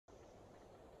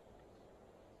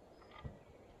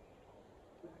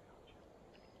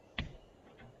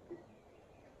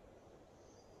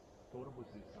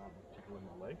it's tickling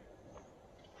my leg.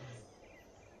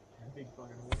 Big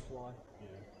fucking horsefly. Yeah.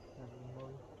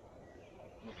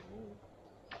 Not at all.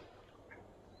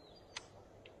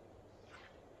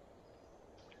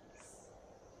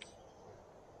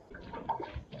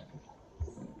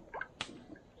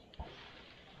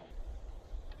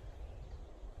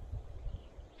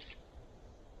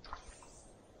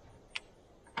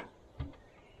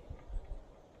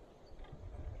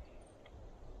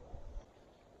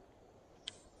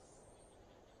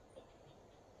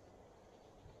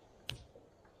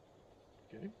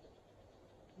 Okay.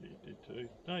 Yeah, you did too.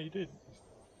 No, you did. It's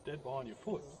dead behind your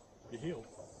foot, your heel.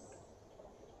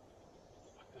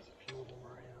 Fuck, there's a few of them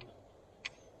around.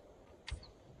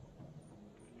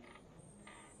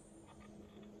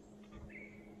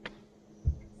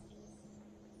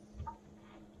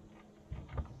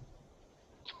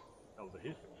 That was a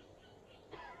hit.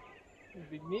 There's a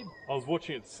big nib. I was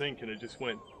watching it sink and it just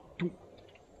went.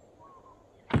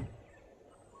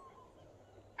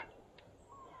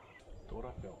 Thought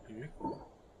I felt you.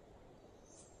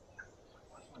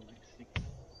 Why's my leg sick?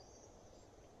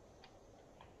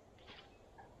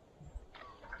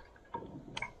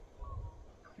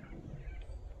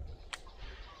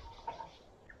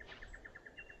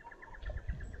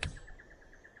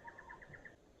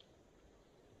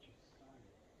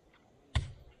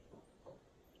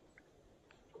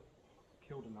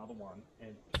 Killed another one,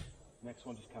 and the next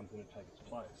one just comes in and takes its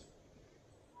place.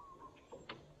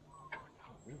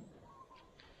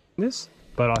 This,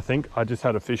 but I think I just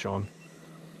had a fish on.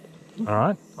 All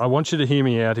right, I want you to hear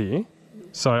me out here.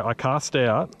 So I cast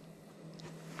out.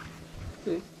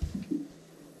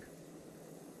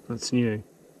 That's new.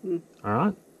 All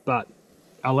right, but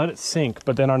I let it sink.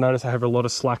 But then I notice I have a lot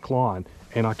of slack line,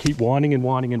 and I keep winding and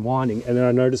winding and winding, and then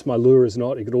I notice my lure is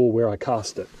not at all where I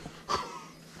cast it.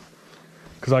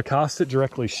 Because I cast it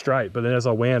directly straight, but then as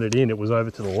I wound it in, it was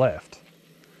over to the left.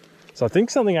 So I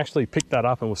think something actually picked that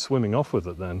up and was swimming off with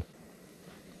it then.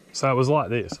 So it was like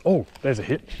this. Oh, there's a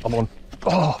hit. I'm on.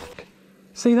 Oh,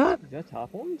 see that? Is that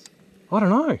tarpons? I don't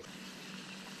know.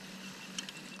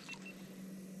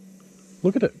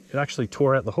 Look at it. It actually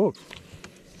tore out the hook.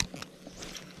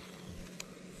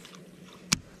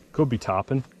 Could be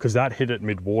tarpon, because that hit it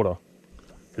mid-water,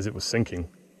 because it was sinking.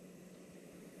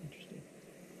 Interesting.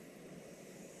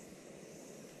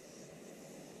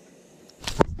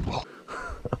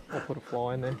 I'll put a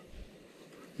fly in there.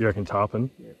 You reckon tarpon?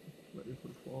 Yep, let me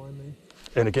put a fly in there.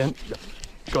 And again, yep,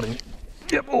 got him.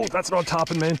 Yep, oh, that's not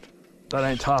tarpon, man. That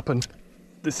ain't tarpon.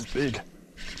 This is big.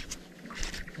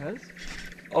 Has?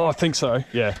 Oh, I think so.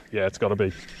 Yeah, it's got to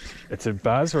be. It's a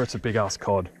baz or it's a big ass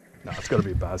cod? No, it's got to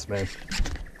be a baz, man.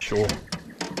 Sure.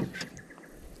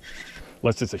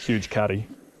 Unless it's a huge catty.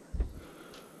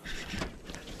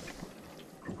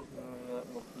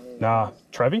 Nah,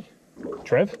 Trev?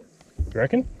 You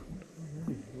reckon?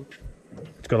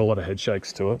 It's got a lot of head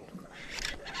shakes to it.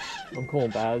 I'm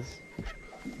calling Baz.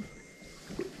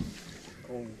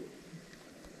 I'm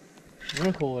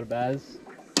gonna call it a Baz.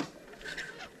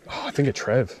 Oh, I think a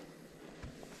Trev.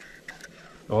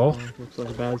 Oh, Looks like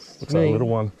a Baz. looks like a little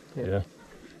one. Yep. Yeah.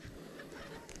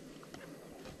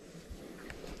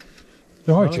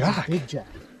 No, it's a Jack. Big Jack.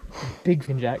 Big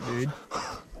fin Jack, dude.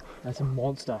 That's a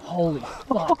monster. Holy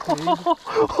fuck, dude. Is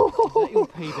that your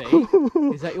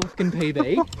PB? Is that your fucking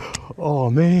PB? Oh,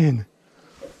 man.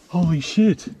 Holy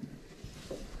shit.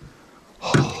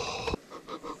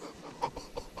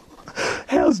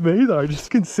 How's me, though? Just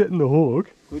can sit in the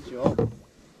hook. Good job.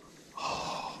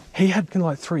 He had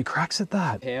like 3 cracks at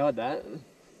that. Powered that.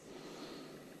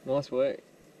 Nice work.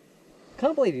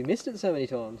 Can't believe you missed it so many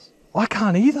times. I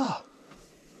can't either.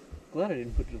 Glad I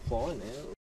didn't put it to fly in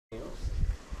there.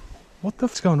 What the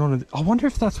fuck's going on? I wonder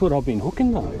if that's what I've been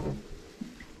hooking, though.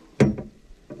 I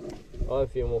have a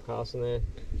few more casts in there.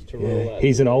 Just to rule Yeah, that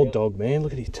he's an old out. dog, man.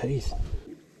 Look at his teeth.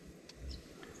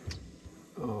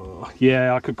 Oh,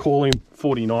 yeah, I could call him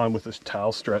 49 with his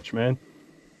tail stretch, man.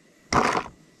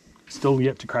 Still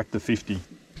yet to crack the 50.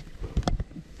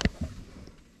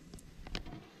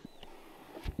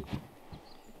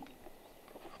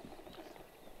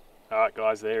 Alright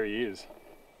guys, there he is.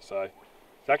 So,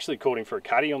 it's actually caught him for a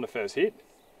cutty on the first hit.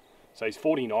 So he's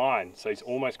 49, so he's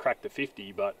almost cracked the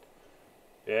 50, but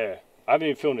yeah. I haven't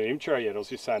even filmed an intro yet. I was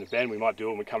just saying to Ben we might do it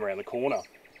when we come around the corner.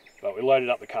 But we loaded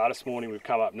up the car this morning, we've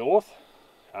come up north.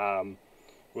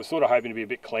 We're sort of hoping to be a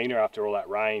bit cleaner after all that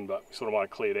rain, but we sort of might have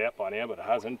cleared out by now, but it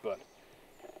hasn't. But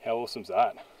how awesome's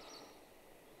that?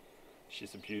 It's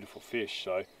just a beautiful fish.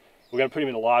 So we're going to put him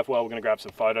in a live well, we're going to grab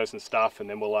some photos and stuff, and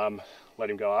then we'll let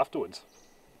him go afterwards.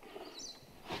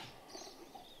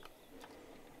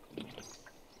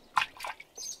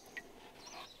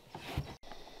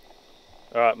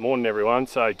 Alright, morning everyone.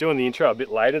 So doing the intro a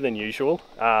bit later than usual.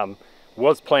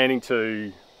 Was planning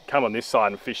to come on this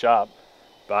side and fish up,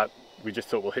 but we just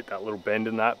thought we'll hit that little bend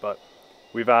in that. But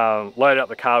we've loaded up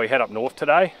the car, we head up north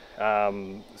today.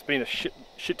 There's been a shit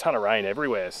ton of rain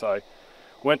everywhere, so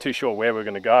we weren't too sure where we were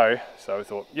going to go. So we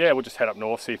thought, yeah, we'll just head up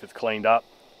north, see if it's cleaned up.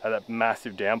 Had that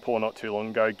massive downpour not too long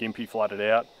ago, Gympie flooded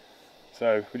out.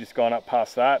 So we've just gone up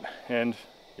past that, and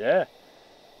yeah,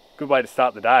 good way to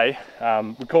start the day.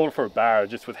 We called it for a barrow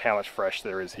just with how much fresh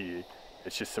there is here.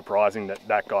 It's just surprising that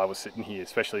that guy was sitting here,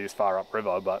 especially this far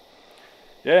upriver. But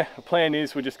yeah, the plan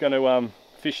is we're just going to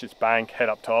fish this bank, head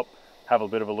up top, have a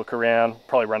bit of a look around,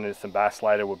 probably run into some bass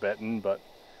later, we're betting. But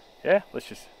yeah, let's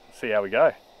just see how we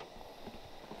go.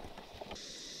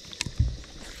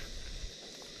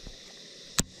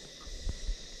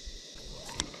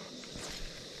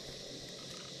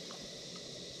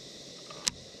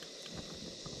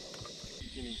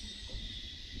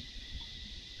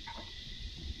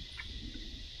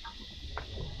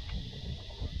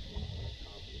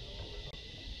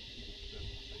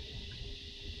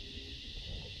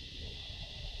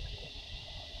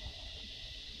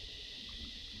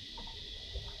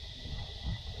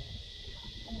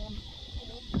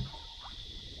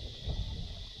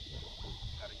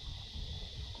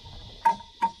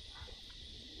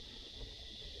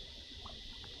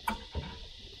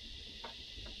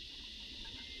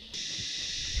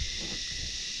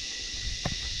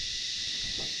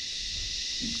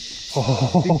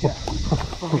 Oh. Big jack.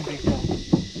 Fucking big jack.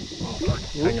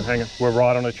 Hang on. We're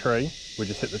right on a tree. We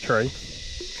just hit the tree.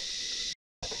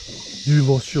 You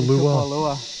lost your lure. My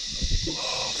lure. Oh,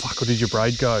 fuck, where did your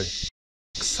braid go?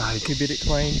 Sake. You bit it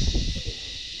clean.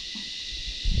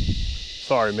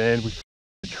 Sorry, man. We f***ed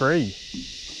the tree.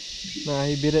 No,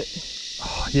 he bit it.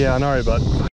 Oh, yeah, I know, but...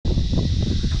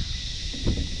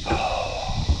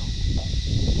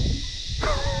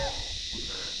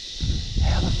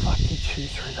 How the fuck did you chew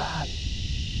through that?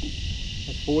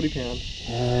 That's 40 pound.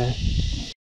 Yeah.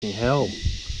 Fucking hell.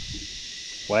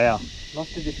 Wow.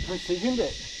 Must have just precisioned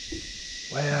it.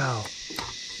 Wow.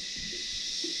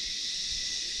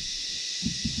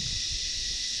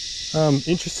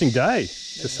 Interesting day,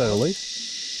 to say the least.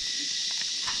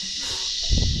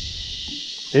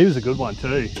 He was a good one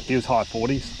too. He was high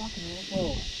 40s. Fucking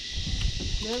hell.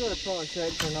 Now I've got to try and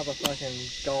search for another fucking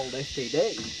gold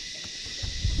STD.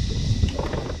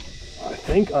 I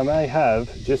think I may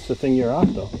have just the thing you're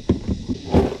after.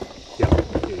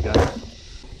 Yep, here we go.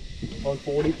 On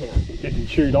 40 pound. Getting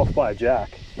chewed off by a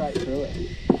jack. Straight through it.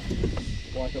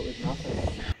 Like it was nothing.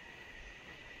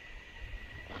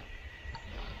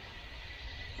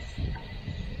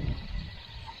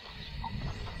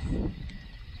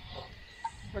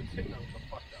 I didn't know what the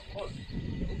fuck that was.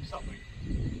 Something.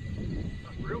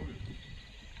 That's real good.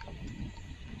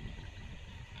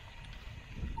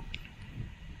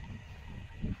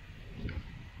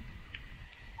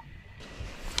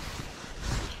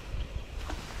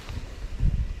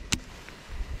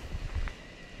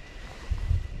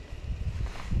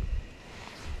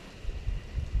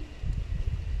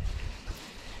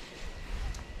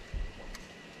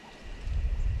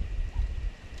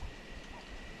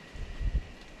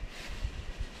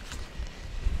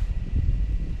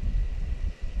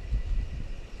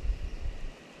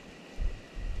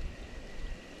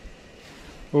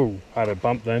 Oh, I had a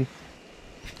bump then.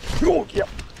 Oh, yep.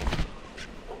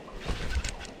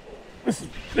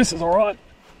 This is all right.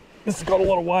 This has got a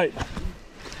lot of weight.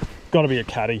 Got to be a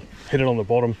caddy. Hit it on the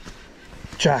bottom.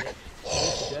 Jack.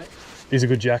 Oh, he's a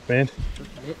good jack, man.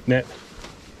 Net.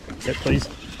 Net, please.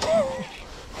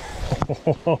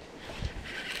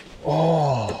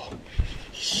 Oh,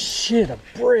 shit, a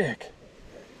brick.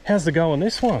 How's the go on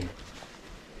this one?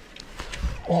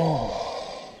 Oh.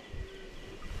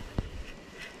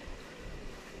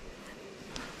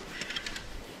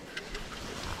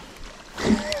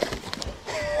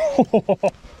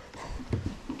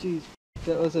 Jeez,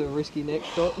 that was a risky neck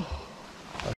shot.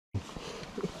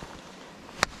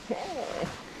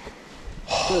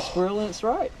 Got a squirrel in its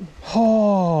throat.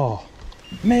 Oh,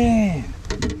 man.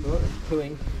 Oh, it's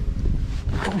cooing.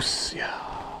 Goose, yeah.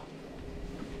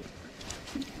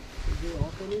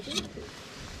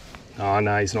 Oh,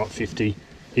 no, he's not 50.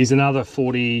 He's another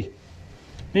 40,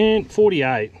 man,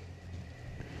 48.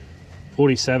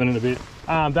 47 and a bit.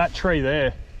 That tree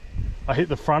there, I hit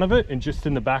the front of it and just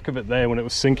in the back of it there when it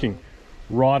was sinking,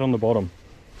 right on the bottom.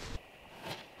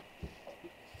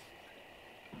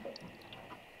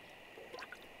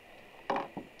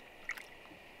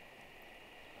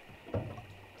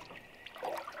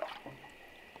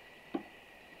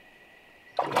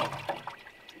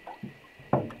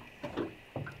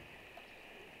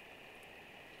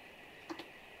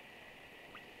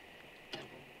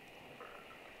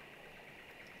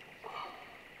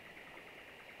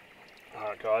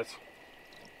 guys.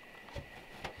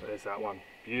 There's that one,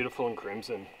 beautiful and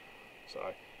crimson. So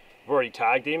I've already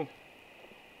tagged him.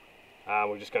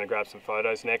 We're just going to grab some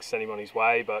photos next, send him on his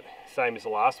way, but same as the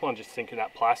last one, just sinking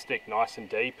that plastic nice and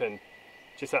deep and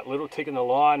just that little tick in the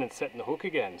line and setting the hook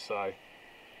again. So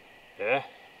yeah,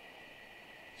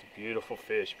 it's a beautiful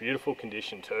fish, beautiful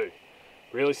condition too.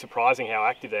 Really surprising how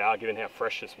active they are given how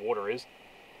fresh this water is.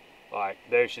 Like,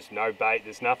 there's just no bait,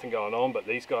 there's nothing going on, but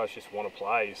these guys just want to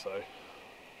play, so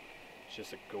it's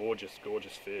just a gorgeous,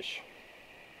 gorgeous fish.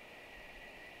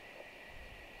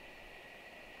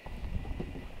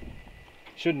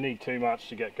 Shouldn't need too much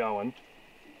to get going.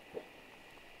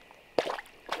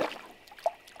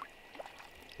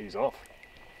 He's off.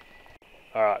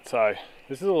 Alright, so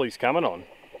this is all he's coming on.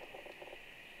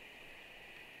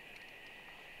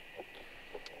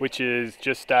 Which is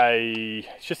just a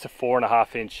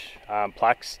 4.5 inch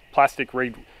plastic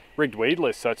rigged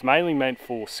weedless, so it's mainly meant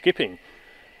for skipping,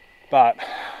 but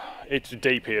it's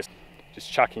deep here.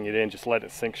 Just chucking it in, just let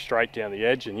it sink straight down the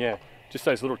edge, and yeah, just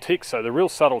those little ticks. So the real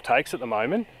subtle takes at the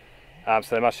moment, so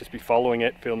they must just be following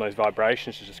it, feeling those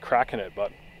vibrations, just cracking it.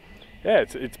 But yeah,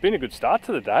 it's been a good start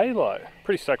to the day. Like,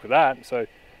 pretty stoked with that. So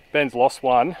Ben's lost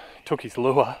one, took his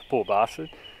lure, poor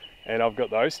bastard, and I've got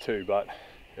those two. But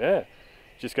yeah.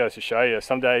 Just goes to show you,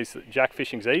 some days jack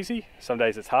fishing's easy, some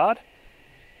days it's hard,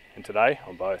 and today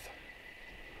on both.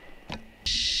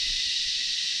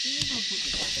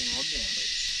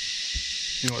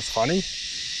 You know what's funny?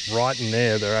 Right in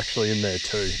there, they're actually in there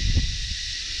too.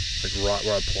 Like right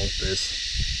where I plonked this.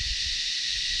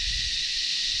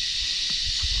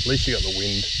 At least you got the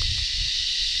wind.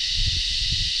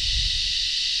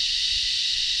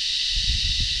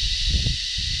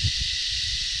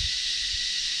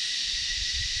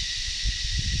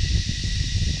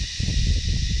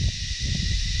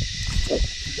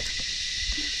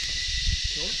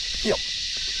 Yep,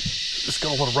 it's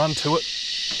got a lot of run to it.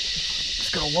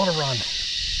 It's got a lot of run.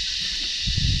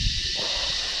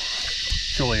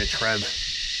 Surely a Trev,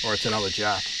 or it's another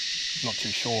jack. Not too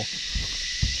sure.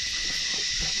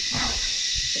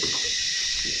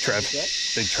 Trev,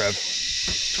 big Trev.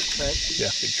 Trev?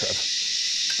 Yeah, big Trev.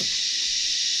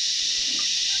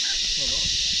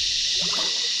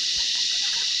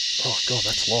 Oh God,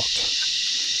 that's locked.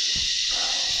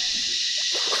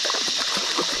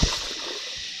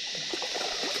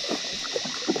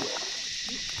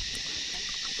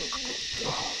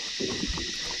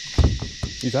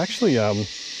 He's actually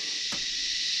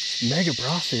mega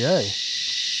brassy, eh?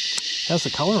 How's the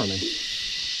colour on him?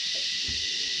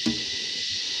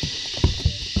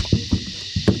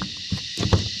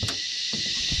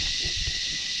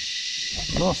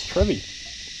 Nice Trevi.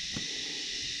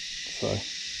 So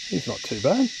he's not too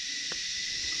bad. Not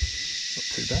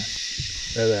too bad.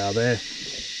 There they are there.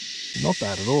 Not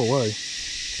bad at all, eh?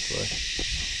 So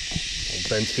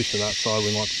Ben's fishing that side,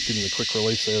 we might just give him a quick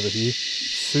release over here.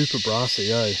 Super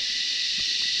brassy, eh?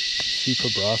 Super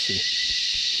brassy.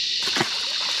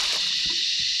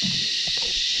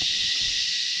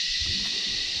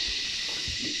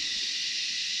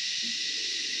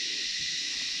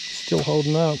 Still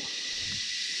holding up.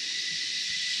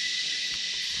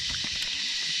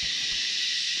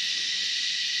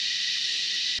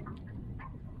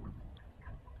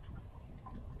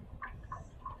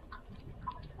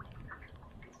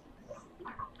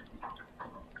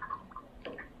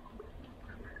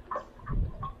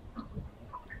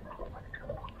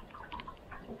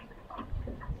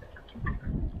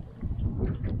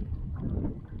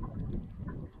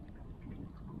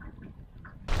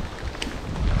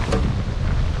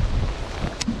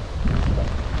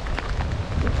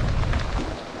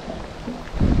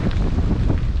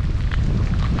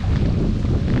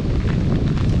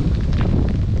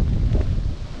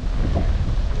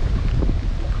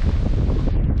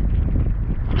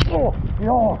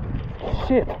 Oh,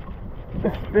 shit.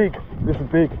 This is big. This is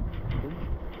big.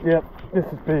 Yep, this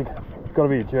is big. It's got to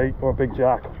be a G or a big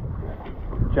jack.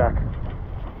 Jack.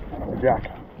 A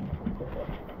jack.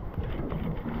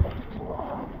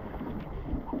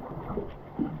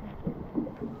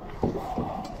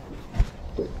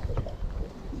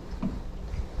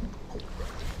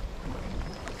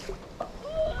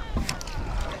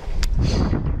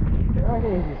 I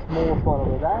think he's the smallest one of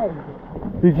the day.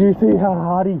 Did you see how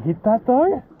hard he hit that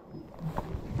though?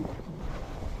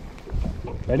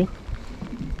 Ready?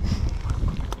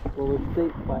 Well, the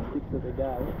steep plastics of the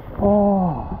day.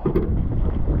 Oh.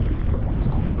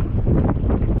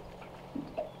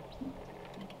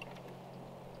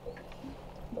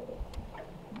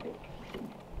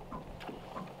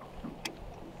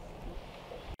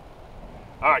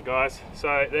 Alright guys,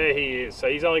 so there he is. So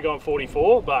he's only gone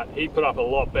 44, but he put up a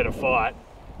lot better fight.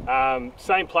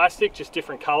 Same plastic, just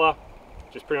different colour.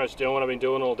 Just pretty much doing what I've been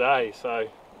doing all day. So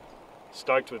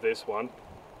stoked with this one.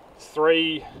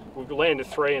 We've landed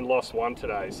 3 and lost 1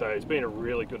 today. So it's been a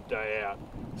really good day out.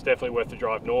 It's definitely worth the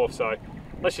drive north. So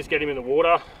let's just get him in the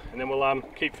water and then we'll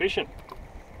keep fishing.